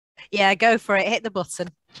Yeah, go for it. Hit the button.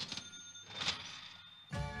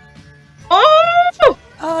 Oh! Oh,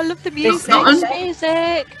 I love the music.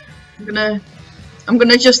 Music. I'm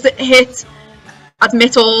gonna just hit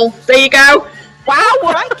admit all. There you go. Wow,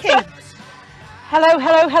 crikey. Hello,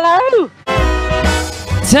 hello, hello.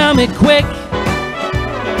 Tell me quick.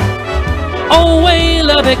 Oh, we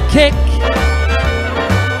love a kick.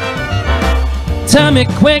 Tell me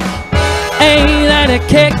quick. Ain't that a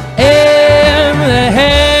kick in the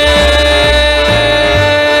head?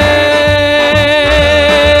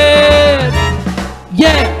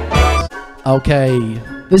 Yeah. Okay.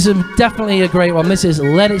 This is definitely a great one. This is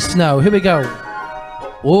Let It Snow. Here we go.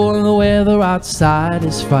 Oh, the weather outside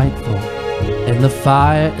is frightful, and the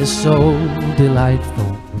fire is so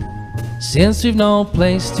delightful. Since we've no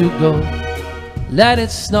place to go, let it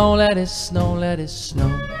snow, let it snow, let it snow.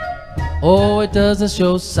 Oh, it doesn't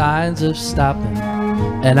show signs of stopping,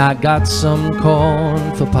 and I got some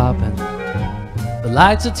corn for popping. The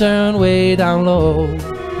lights are turned way down low.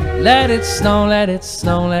 Let it snow, let it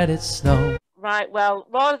snow, let it snow. Right, well,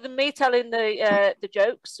 rather than me telling the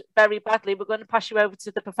jokes very badly, we're going to pass you over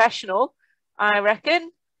to the professional, I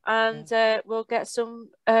reckon, and we'll get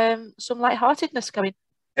some lightheartedness going.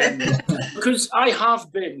 Because I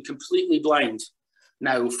have been completely blind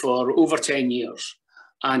now for over 10 years.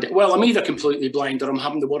 And, well, I'm either completely blind or I'm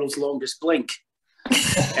having the world's longest blink.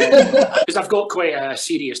 Because I've got quite a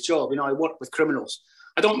serious job. You know, I work with criminals.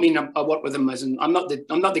 I don't mean I work with them as in, I'm not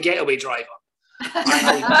the getaway driver.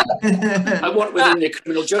 I work within the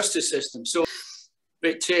criminal justice system. So,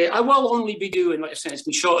 but I will only be doing, like I said, it's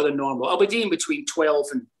been shorter than normal. I'll be doing between 12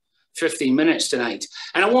 and 15 minutes tonight.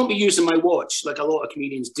 And I won't be using my watch like a lot of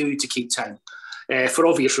comedians do to keep time, for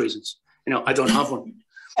obvious reasons. You know, I don't have one.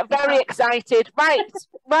 Very excited. Right.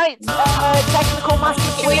 Technical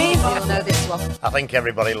master, please. I know this one. I think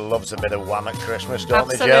everybody loves a bit of Wham at Christmas, don't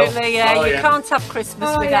they, Joe? Absolutely, yeah. Oh, you yeah. can't have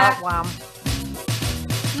Christmas without Wham.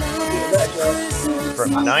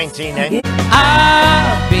 From 1980.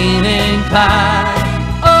 I've been inclined,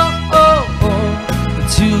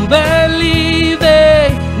 to believe they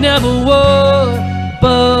never would,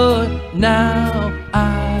 but now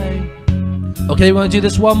I. Okay, we want to do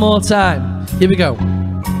this one more time. Here we go.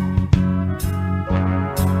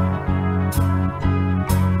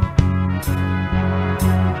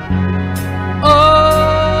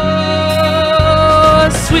 Oh,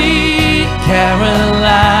 sweet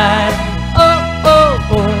Caroline.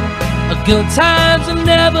 Good times have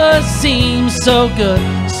never seemed so good,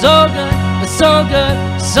 so good, so good,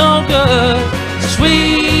 so good.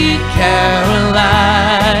 Sweet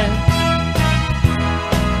Caroline,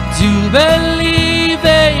 to believe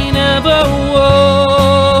they never would.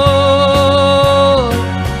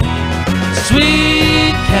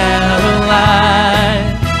 Sweet Caroline,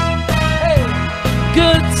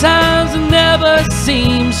 good times have never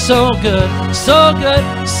seemed so good, so good,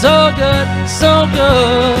 so good, so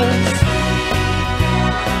good.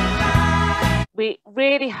 We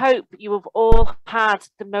really hope you have all had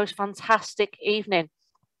the most fantastic evening.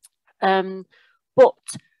 But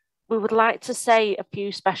we would like to say a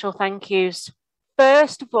few special thank yous.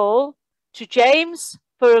 First of all, to James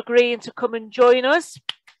for agreeing to come and join us.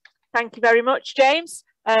 Thank you very much, James.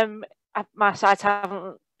 My sides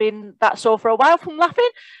haven't been that sore for a while from laughing.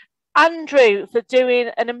 Andrew for doing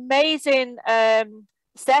an amazing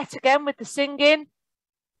set again with the singing.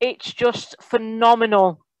 It's just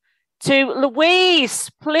phenomenal. To Louise,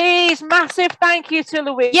 please, massive thank you to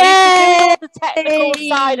Louise. Yay! For the technical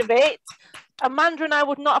side of it. Amanda and I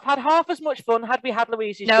would not have had half as much fun had we had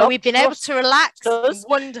Louise's job. No, we've been able to relax.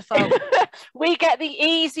 Wonderful. We get the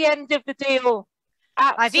easy end of the deal.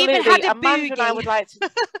 Absolutely. I've even had a Amanda boogie. and I would like to.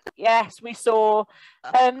 Yes, we saw.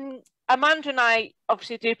 Amanda and I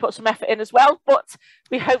obviously do put some effort in as well, but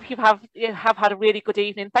we hope you have had a really good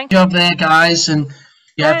evening. Thank you. Good job there, guys, and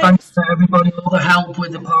yeah, thanks to everybody, all the help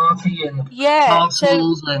with the party and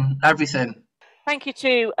parcels and everything. Thank you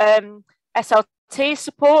to SLT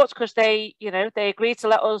support because they agreed to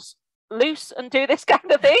let us loose and do this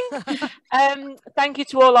kind of thing. Thank you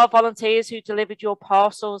to all our volunteers who delivered your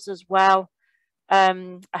parcels as well.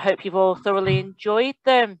 I hope you've all thoroughly enjoyed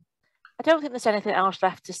them. I don't think there's anything else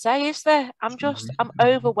left to say, is there? I'm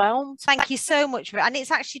overwhelmed. Thank you so much for it. And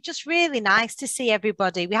it's actually just really nice to see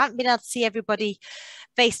everybody. We haven't been able to see everybody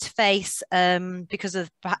face to face because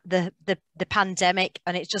of the pandemic,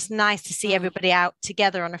 and it's just nice to see everybody out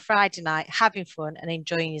together on a Friday night having fun and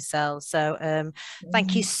enjoying yourselves. So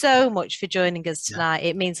thank you so much for joining us tonight.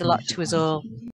 It means a lot to us all.